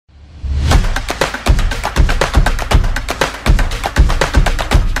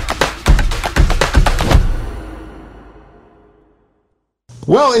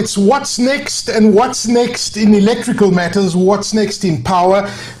Well, it's what's next and what's next in electrical matters, what's next in power.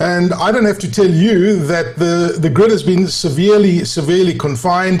 And I don't have to tell you that the grid has been severely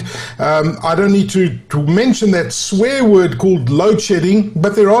confined. I don't need to mention that swear word called load shedding,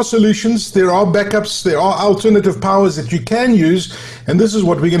 but there are solutions, there are backups, there are alternative powers that you can use. And this is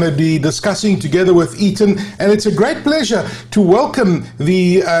what we're going to be discussing together with Eaton. And it's a great pleasure to welcome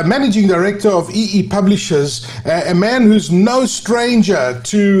the Managing Director of EE Publishers, a man who's no stranger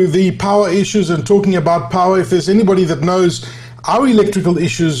to the power issues and talking about power. If there's anybody that knows our electrical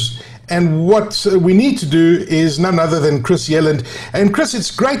issues and what we need to do, is none other than Chris Yelland. And Chris,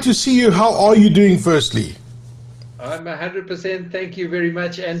 it's great to see you. How are you doing firstly? I'm 100%. Thank you very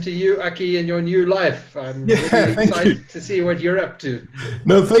much. And to you, Aki, in your new life. I'm really excited to see what you're up to.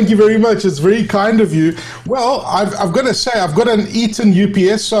 No, thank you very much. It's very kind of you. Well, I've got to say, I've got an Eaton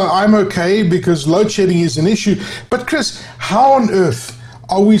UPS, so I'm okay because load shedding is an issue. But Chris, how on earth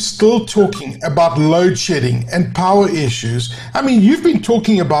are we still talking about load shedding and power issues? I mean, you've been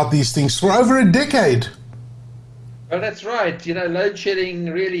talking about these things for over a decade. Well, that's right. You know, load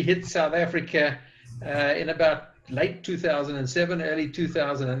shedding really hit South Africa in about late 2007, early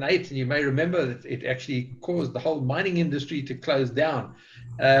 2008, and you may remember that it actually caused the whole mining industry to close down,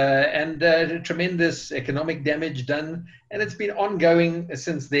 and tremendous economic damage done, and it's been ongoing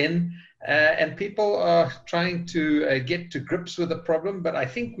since then, and people are trying to get to grips with the problem. But I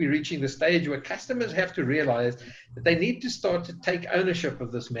think we're reaching the stage where customers have to realize that they need to start to take ownership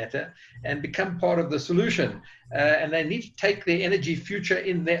of this matter and become part of the solution, and they need to take their energy future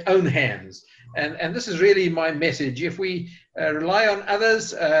in their own hands. And this is really my message. If we rely on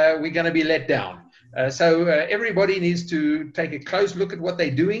others, we're going to be let down. So everybody needs to take a close look at what they're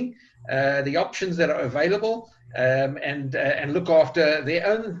doing, the options that are available, and look after their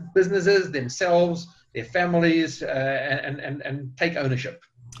own businesses, themselves, their families, and take ownership.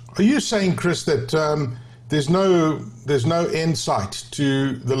 Are you saying, Chris, that there's no end sight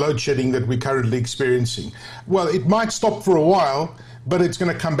to the load shedding that we're currently experiencing? Well, it might stop for a while, but it's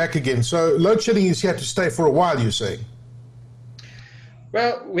going to come back again. So load shedding is here to stay for a while, you're saying?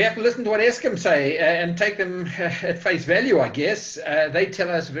 Well, we have to listen to what Eskom say and take them at face value, I guess. They tell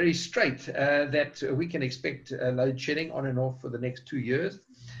us very straight that we can expect load shedding on and off for the next 2 years.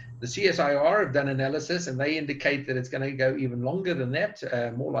 The CSIR have done analysis, and they indicate that it's going to go even longer than that,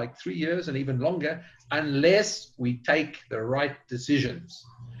 more like 3 years and even longer, unless we take the right decisions.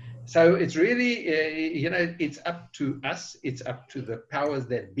 So it's really, it's up to us. It's up to the powers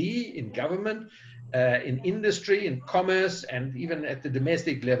that be in government, in industry, in commerce, and even at the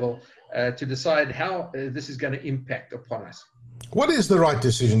domestic level to decide how this is going to impact upon us. What is the right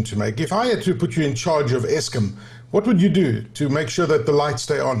decision to make? If I had to put you in charge of Eskom, what would you do to make sure that the lights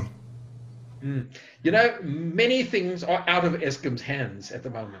stay on? You know, many things are out of Eskom's hands at the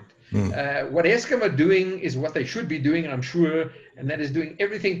moment. What Eskom are doing is what they should be doing, I'm sure, and that is doing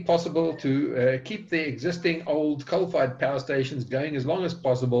everything possible to keep the existing old coal-fired power stations going as long as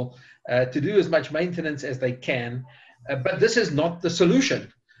possible, to do as much maintenance as they can. But this is not the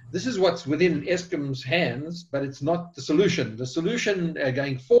solution. This is what's within Eskom's hands, but it's not the solution. The solution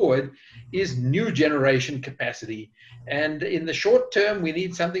going forward is new generation capacity. And in the short term, we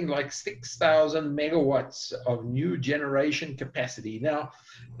need something like 6,000 megawatts of new generation capacity. Now,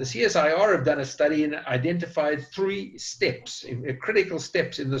 the CSIR have done a study and identified 3 steps, critical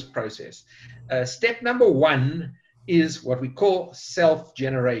steps in this process. Step number 1 is what we call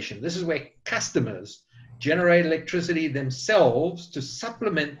self-generation. This is where customers generate electricity themselves to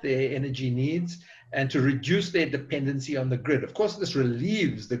supplement their energy needs and to reduce their dependency on the grid. Of course, this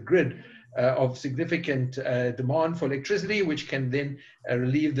relieves the grid of significant demand for electricity, which can then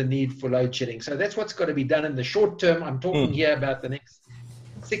relieve the need for load shedding. So that's what's got to be done in the short term. I'm talking here about the next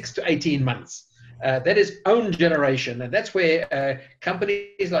 6 to 18 months. That is own generation, and that's where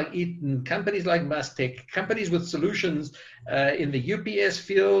companies like Eaton, companies like Mustech, companies with solutions in the UPS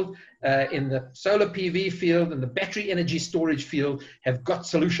field, in the solar PV field, and the battery energy storage field have got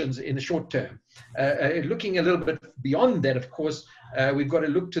solutions in the short term. Looking a little bit beyond that, of course, we've got to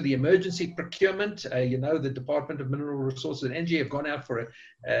look to the emergency procurement. The Department of Mineral Resources and Energy have gone out for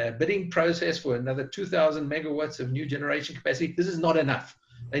a bidding process for another 2,000 megawatts of new generation capacity. This is not enough.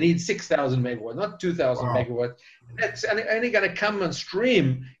 They need 6,000 megawatts, not 2,000 megawatts. That's only going to come on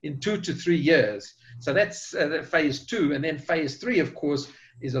stream in 2 to 3 years. So that's phase 2. And then phase 3, of course,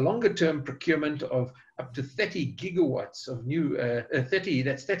 is a longer term procurement of up to 30 gigawatts of new,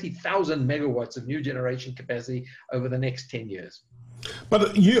 that's 30,000 megawatts of new generation capacity over the next 10 years.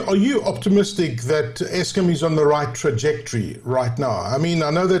 But are you optimistic that Eskom is on the right trajectory right now? I mean, I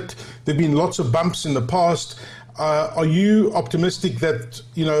know that there have been lots of bumps in the past. are you optimistic that,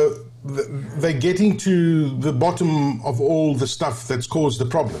 they're getting to the bottom of all the stuff that's caused the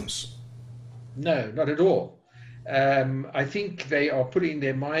problems? No, not at all. I think they are putting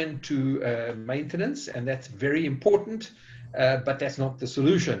their mind to maintenance, and that's very important, but that's not the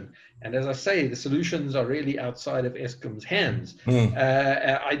solution. And as I say, the solutions are really outside of Eskom's hands.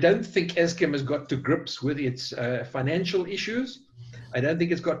 I don't think Eskom has got to grips with its financial issues. I don't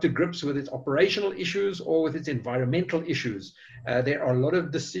think it's got to grips with its operational issues or with its environmental issues. There are a lot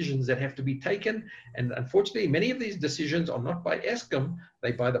of decisions that have to be taken, and unfortunately, many of these decisions are not by Eskom.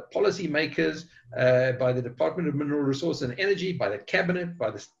 They're by the policymakers, by the Department of Mineral Resources and Energy, by the cabinet, by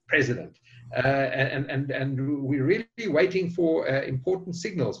the president. And we're really waiting for important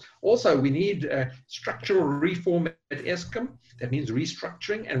signals. Also, we need structural reform at Eskom. That means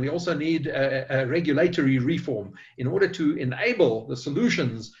restructuring, and we also need a regulatory reform in order to enable the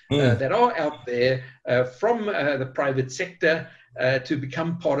solutions that are out there from the private sector to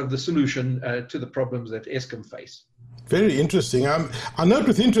become part of the solution to the problems that Eskom face. Very interesting. I note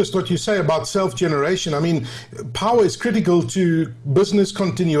with interest what you say about self-generation. I mean, power is critical to business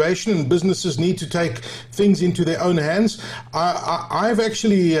continuation, and businesses need to take things into their own hands. I've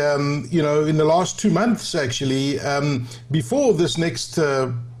actually, in the last 2 months, actually, before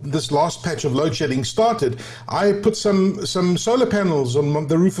this last patch of load shedding started, I put some solar panels on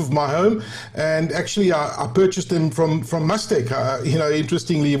the roof of my home, and actually I purchased them from Mustec.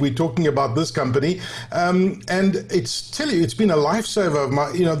 Interestingly, we're talking about this company, and it's been a lifesaver of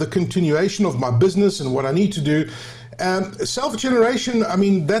my, the continuation of my business and what I need to do. Self-generation, I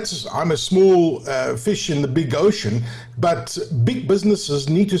mean, I'm a small fish in the big ocean, but big businesses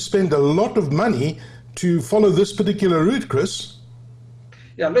need to spend a lot of money to follow this particular route, Chris.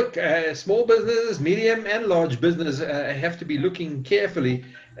 Yeah, look, small businesses, medium and large business have to be looking carefully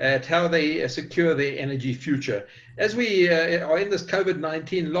at how they secure their energy future. As we are in this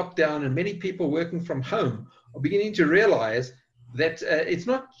COVID-19 lockdown and many people working from home are beginning to realize that it's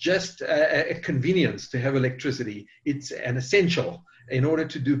not just a convenience to have electricity, it's an essential in order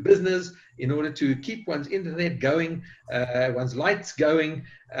to do business, in order to keep one's internet going, one's lights going,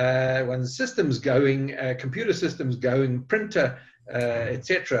 one's systems going, computer systems going, printer,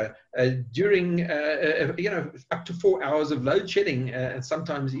 etc. During up to 4 hours of load shedding, and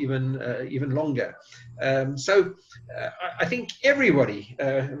sometimes even longer. So I think everybody,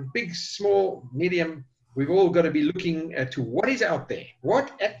 big, small, medium, we've all got to be looking to what is out there,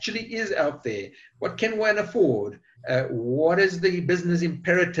 what actually is out there, what can one afford, what is the business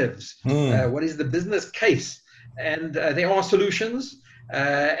imperatives, what is the business case, and there are solutions.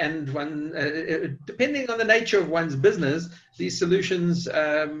 And depending on the nature of one's business, these solutions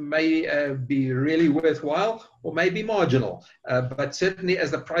may be really worthwhile or may be marginal. But certainly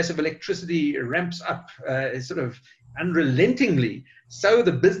as the price of electricity ramps up sort of unrelentingly, so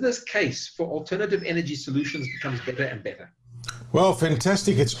the business case for alternative energy solutions becomes better and better. Well,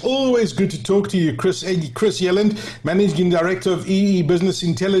 fantastic. It's always good to talk to you, Chris Yelland, Managing Director of EE Business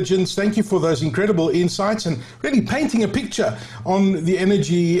Intelligence. Thank you for those incredible insights and really painting a picture on the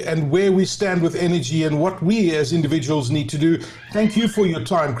energy and where we stand with energy and what we as individuals need to do. Thank you for your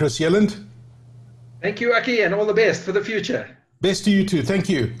time, Chris Yelland. Thank you, Aki, and all the best for the future. Best to you too. Thank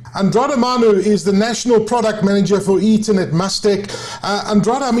you. Andrada Manu is the National Product Manager for Eaton at Mustec.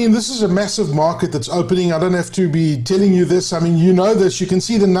 Andrada, I mean, this is a massive market that's opening. I don't have to be telling you this. I mean, you know this. You can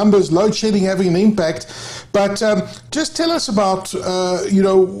see the numbers, load shedding having an impact. But just tell us about,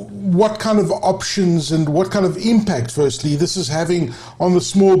 what kind of options and what kind of impact, firstly, this is having on the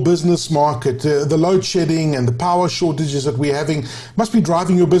small business market. The load shedding and the power shortages that we're having must be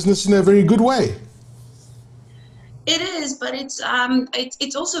driving your business in a very good way. It is, but it's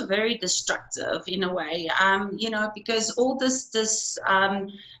also very destructive in a way, because all this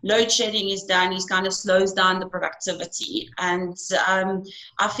load shedding is done, it kind of slows down the productivity. And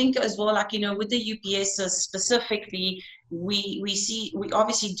I think as well, with the UPS specifically, we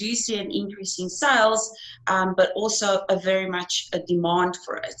obviously do see an increase in sales, but also very much a demand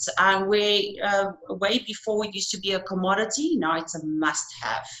for it. Where way before it used to be a commodity, now it's a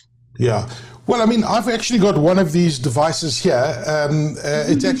must-have. Yeah. Well, I mean, I've actually got one of these devices here.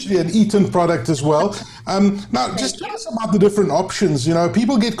 It's actually an Eaton product as well. Now, just tell us about the different options.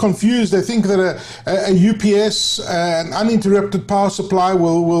 People get confused. They think that a UPS, an uninterrupted power supply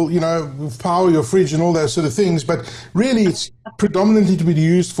will power your fridge and all those sort of things. But really, it's predominantly to be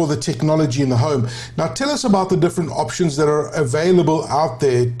used for the technology in the home. Now, tell us about the different options that are available out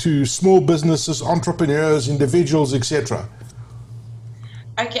there to small businesses, entrepreneurs, individuals, etc.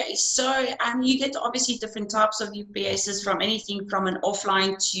 Okay, so you get obviously different types of UPSs, from anything from an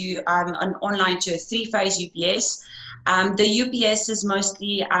offline to an online to a three-phase UPS. The UPSs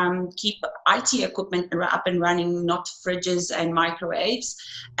mostly keep IT equipment up and running, not fridges and microwaves.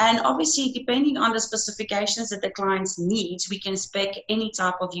 And obviously, depending on the specifications that the clients need, we can spec any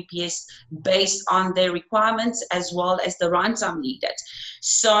type of UPS based on their requirements as well as the runtime needed.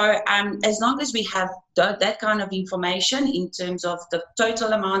 So as long as we have that kind of information in terms of the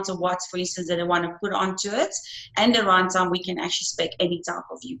total amount of watts, for instance, that they want to put onto it, and the runtime, we can actually spec any type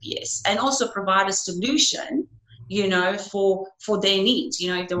of UPS and also provide a solution, you know, for their needs.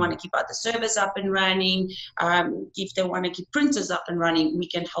 You know, if they want to keep other servers up and running, if they want to keep printers up and running, we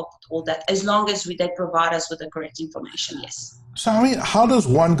can help with all that as long as they provide us with the correct information. Yes. So, I mean, how does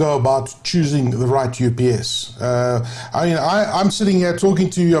one go about choosing the right UPS? I mean, I'm sitting here talking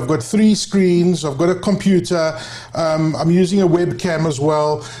to you. I've got 3 screens. I've got a computer. I'm using a webcam as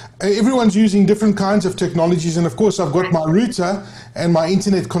well. Everyone's using different kinds of technologies. And, of course, I've got my router and my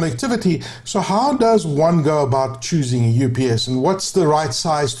internet connectivity. So how does one go about choosing a UPS, and what's the right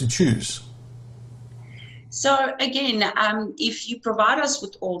size to choose? So again, if you provide us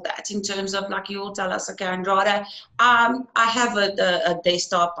with all that in terms of, like, you'll tell us, okay, Andrada, I have a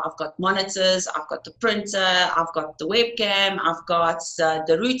desktop, I've got monitors, I've got the printer, I've got the webcam, I've got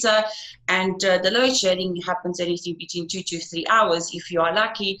the router, and the load shedding happens anything between 2 to 3 hours. If you are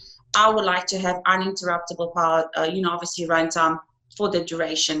lucky, I would like to have uninterruptible power, you know, obviously runtime for the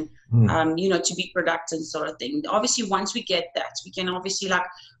duration, you know, to be productive, sort of thing. Obviously, once we get that, we can obviously, like,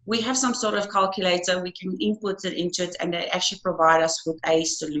 we have some sort of calculator, we can input it into it, and they actually provide us with a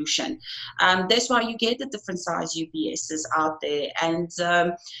solution. That's why you get the different size UPSs out there, and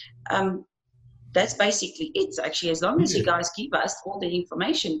that's basically it, actually. As long as you guys give us all the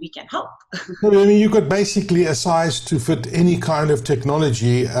information, we can help. Well, I mean, you've got basically a size to fit any kind of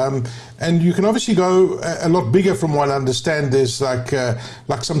technology, and you can obviously go a lot bigger. From what I understand, there's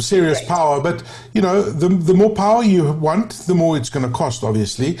like some serious power, but you know, the more power you want, the more it's going to cost,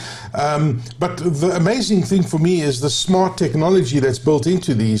 obviously. But the amazing thing for me is the smart technology that's built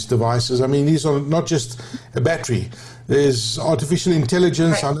into these devices. I mean, these are not just a battery. There's artificial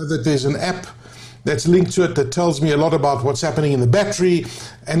intelligence. I know that there's an app that's linked to it that tells me a lot about what's happening in the battery,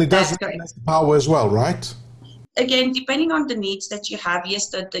 and it does recognize the power as well, right? Again, depending on the needs that you have,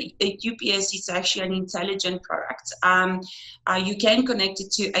 yes, the UPS is actually an intelligent product. You can connect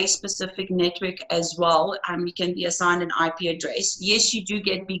it to a specific network as well. You can be assigned an IP address. Yes, you do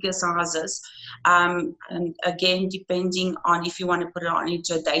get bigger sizes. And again, depending on if you want to put it on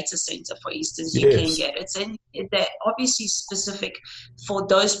into a data center, for instance, you can get it. And they're obviously specific for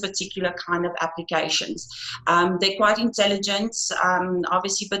those particular kind of applications. They're quite intelligent,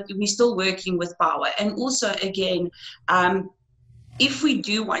 obviously, but we're still working with power. And also, again, if we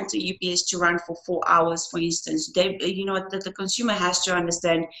do want a UPS to run for 4 hours, for instance, you know, the consumer has to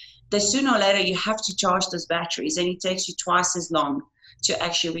understand that sooner or later you have to charge those batteries, and it takes you twice as long to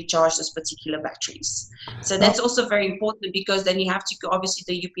actually recharge those particular batteries. So that's also very important, because then you have to, obviously,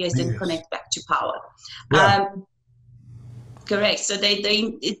 the UPS then connect back to power. Correct. So they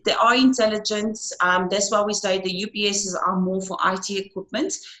are intelligent. That's why we say the UPSs are more for IT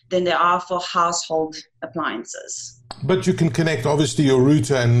equipment than they are for household appliances. But you can connect, obviously, your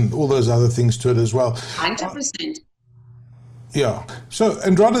router and all those other things to it as well. 100%. Yeah. So,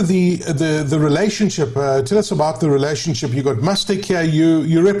 Andrada, the relationship, tell us about the relationship. You got Mustek here.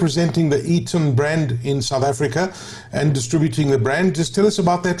 You're representing the Eaton brand in South Africa and distributing the brand. Just tell us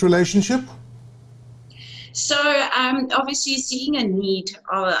about that relationship. So, obviously, seeing a need,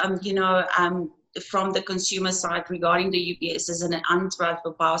 you know, from the consumer side regarding the UPSs and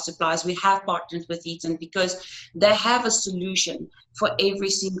uninterruptible power supplies, we have partnered with Eaton because they have a solution for every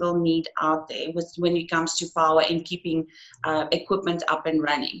single need out there when it comes to power and keeping equipment up and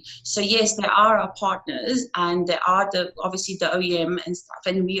running. So yes, they are our partners, and they are obviously the OEM and stuff,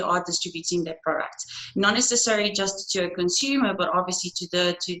 and we are distributing their product, not necessarily just to a consumer, but obviously to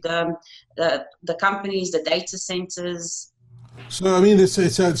the companies, the data centers. So, I mean,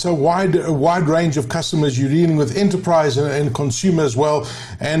 it's a wide range of customers. You're dealing with enterprise and consumer as well,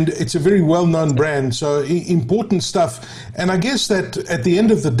 and it's a very well-known brand. So, important stuff. And I guess that at the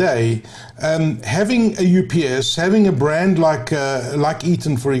end of the day, having a UPS, having a brand like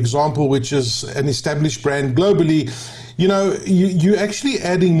Eaton, for example, which is an established brand globally, you know, you're actually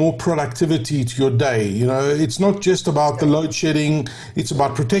adding more productivity to your day. You know, it's not just about the load shedding, it's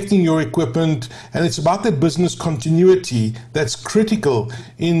about protecting your equipment, and it's about that business continuity that's critical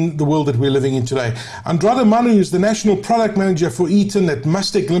in the world that we're living in today. Andrada Manu is the National Product Manager for Eaton at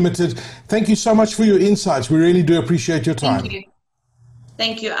Mustek Limited. Thank you so much for your insights. We really do appreciate your time. Thank you.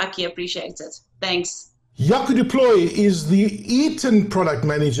 Thank you, Aki. Appreciate it. Thanks. Jaco du Plooy is the Eaton product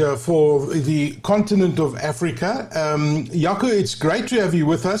manager for the continent of Africa. Jaco, it's great to have you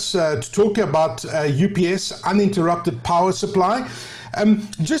with us to talk about UPS, uninterrupted power supply.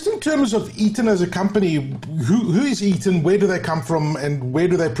 Just in terms of Eaton as a company, who is Eaton, where do they come from, and where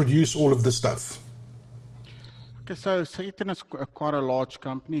do they produce all of the stuff? Okay, so Eaton is quite a large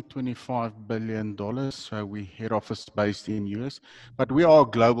company, $25 billion. So we head office based in US, but we are a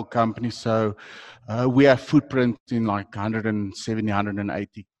global company. So we have footprint in like 170,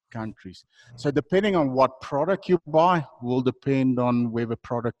 180 countries. So depending on what product you buy will depend on where the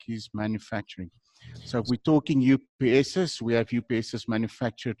product is manufacturing. So if we're talking UPSs, we have UPSs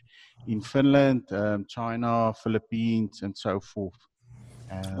manufactured in Finland, China, Philippines, and so forth.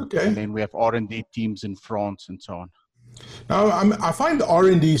 Okay. And then we have R&D teams in France and so on. Now, I find the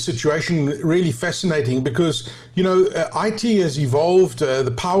R&D situation really fascinating because, you know, IT has evolved,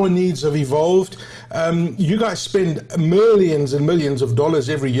 the power needs have evolved. You guys spend millions and millions of dollars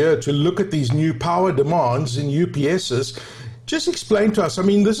every year to look at these new power demands in UPSs. Just explain to us, I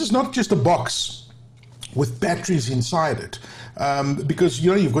mean, this is not just a box with batteries inside it. Because,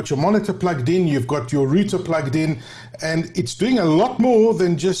 you know, you've got your monitor plugged in, you've got your router plugged in, and it's doing a lot more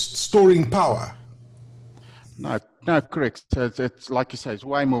than just storing power. No, correct. So it's like you say, it's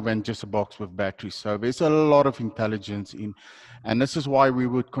way more than just a box with batteries. So there's a lot of intelligence in, and this is why we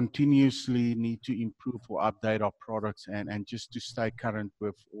would continuously need to improve or update our products and just to stay current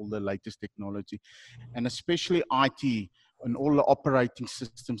with all the latest technology, and especially IT. And all the operating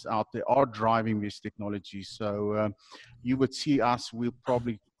systems out there are driving this technology. So you would see us, we'll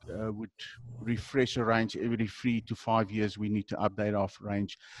probably would refresh a range every 3 to 5 years. We need to update our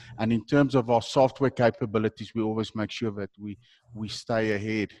range. And in terms of our software capabilities, we always make sure that we stay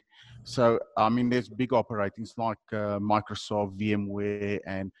ahead. So, I mean, there's big operatings like Microsoft, VMware,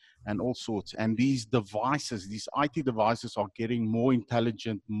 and all sorts. And these devices, these IT devices are getting more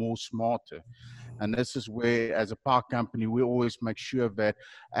intelligent, more smarter. And this is where, as a power company, we always make sure that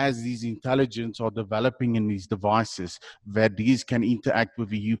as these intelligence are developing in these devices, that these can interact with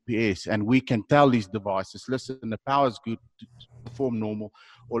the UPS. And we can tell these devices, listen, the power is good to perform normal.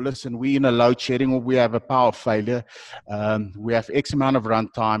 Or listen, we're in a load shedding, or we have a power failure. We have X amount of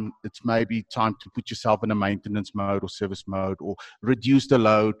runtime. It's maybe time to put yourself in a maintenance mode or service mode, or reduce the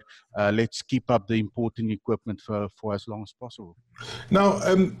load. Let's keep up the important equipment for as long as possible. Now,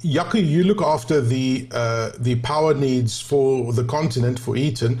 Jaco, you look after the power needs for the continent, for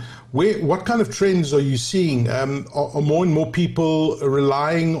Eaton. What kind of trends are you seeing? Are more and more people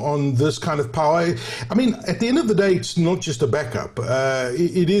relying on this kind of power? I mean, at the end of the day, it's not just a backup.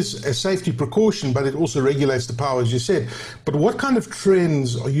 It is a safety precaution, but it also regulates the power, as you said. But what kind of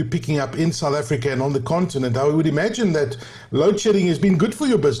trends are you picking up in South Africa and on the continent? I would imagine that load shedding has been good for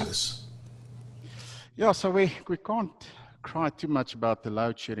your business. Yeah, so we can't cry too much about the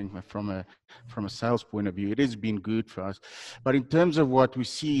load shedding from a sales point of view. It has been good for us, but in terms of what we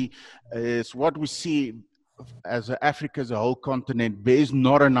see as Africa as a whole continent, there is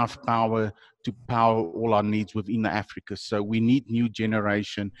not enough power to power all our needs within Africa. So we need new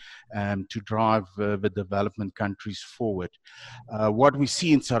generation to drive the development countries forward. What we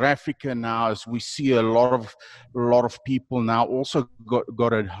see in South Africa now is we see a lot of people now also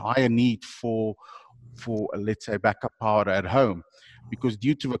got a higher need for let's say backup power at home, because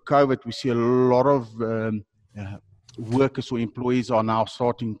due to the COVID, we see a lot of workers or employees are now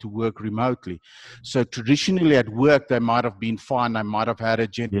starting to work remotely. So traditionally at work, they might have been fine. They might have had a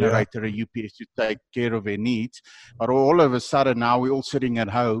generator, a UPS to take care of their needs. But all of a sudden now we're all sitting at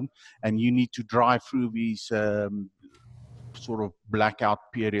home and you need to drive through these sort of blackout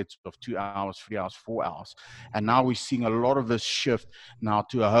periods of 2 hours, 3 hours, 4 hours. And now we're seeing a lot of this shift now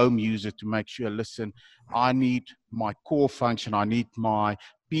to a home user to make sure, listen, I need my core function. I need my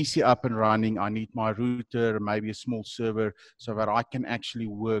PC up and running. I need my router, maybe a small server, so that I can actually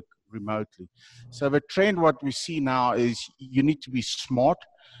work remotely. So the trend, what we see now is you need to be smart,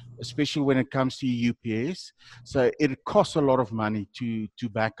 especially when it comes to UPS. So it costs a lot of money to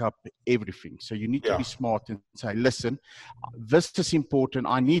back up everything. So you need to be smart and say, listen, this is important.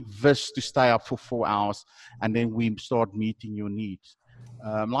 I need this to stay up for 4 hours, and then we start meeting your needs.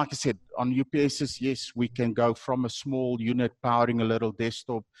 Like I said, on UPSs, yes, we can go from a small unit powering a little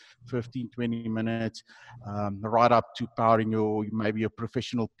desktop, 15, 20 minutes, right up to powering maybe your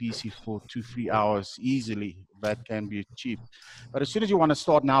professional PC for 2-3 hours easily. That can be achieved. But as soon as you want to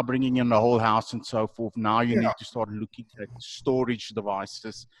start now bringing in the whole house and so forth, now you need to start looking at storage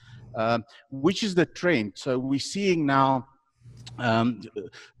devices, which is the trend. So we're seeing now um,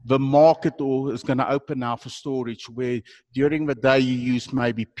 the market is going to open now for storage, where during the day you use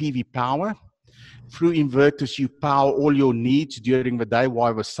maybe PV power. Through inverters, you power all your needs during the day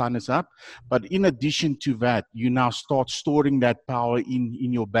while the sun is up. But in addition to that, you now start storing that power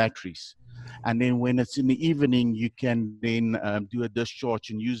in your batteries. And then when it's in the evening, you can then do a discharge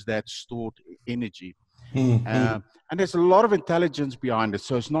and use that stored energy. And there's a lot of intelligence behind it.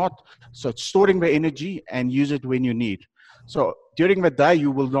 So it's storing the energy and use it when you need. So during the day,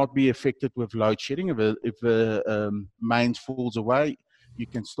 you will not be affected with load shedding. If the mains falls away, you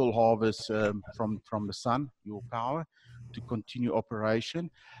can still harvest from the sun, your power, to continue operation.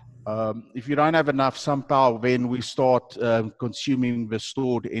 If you don't have enough sun power, then we start consuming the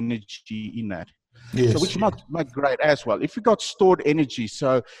stored energy in that. Yes. So which might great as well. If you got stored energy,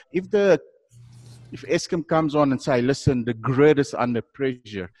 so if Eskom comes on and say, listen, the grid is under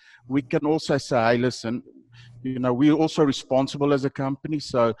pressure, we can also say, hey, listen, you know, we're also responsible as a company,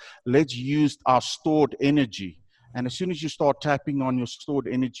 so let's use our stored energy. And as soon as you start tapping on your stored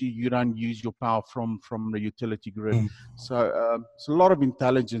energy, you don't use your power from the utility grid. So it's a lot of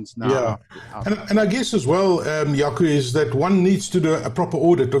intelligence now. Yeah. And I guess as well, Jaco, is that one needs to do a proper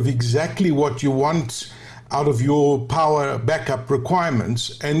audit of exactly what you want out of your power backup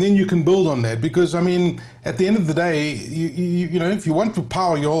requirements, and then you can build on that. Because I mean, at the end of the day, you know, if you want to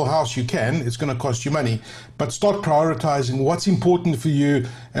power your whole house, you can. It's going to cost you money, but start prioritizing what's important for you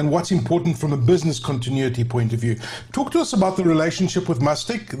and what's important from a business continuity point of view. Talk to us about the relationship with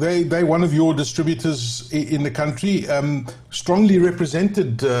Mustek. They're one of your distributors in the country, strongly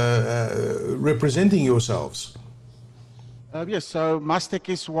representing yourselves. Yes, so Mustek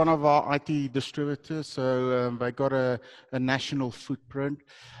is one of our IT distributors. So they got a national footprint.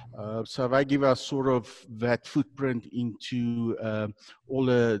 So they give us sort of that footprint into all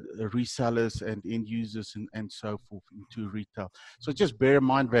the resellers and end users and so forth into retail. So just bear in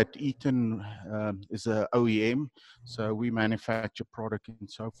mind that Eaton is a OEM. So we manufacture product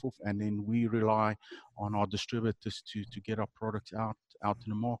and so forth, and then we rely on our distributors to get our products out in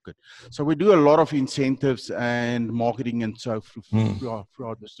the market. So we do a lot of incentives and marketing and so forth through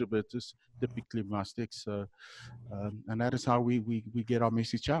our distributors, typically Mustek. So, and that is how we get our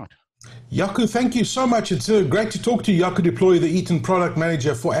message out. Jaco, thank you so much. It's great to talk to you, Jaco du Plooy, the Eaton product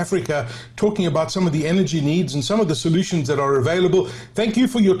manager for Africa, talking about some of the energy needs and some of the solutions that are available. Thank you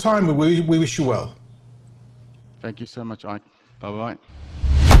for your time. We wish you well. Thank you so much, Ike. Bye-bye.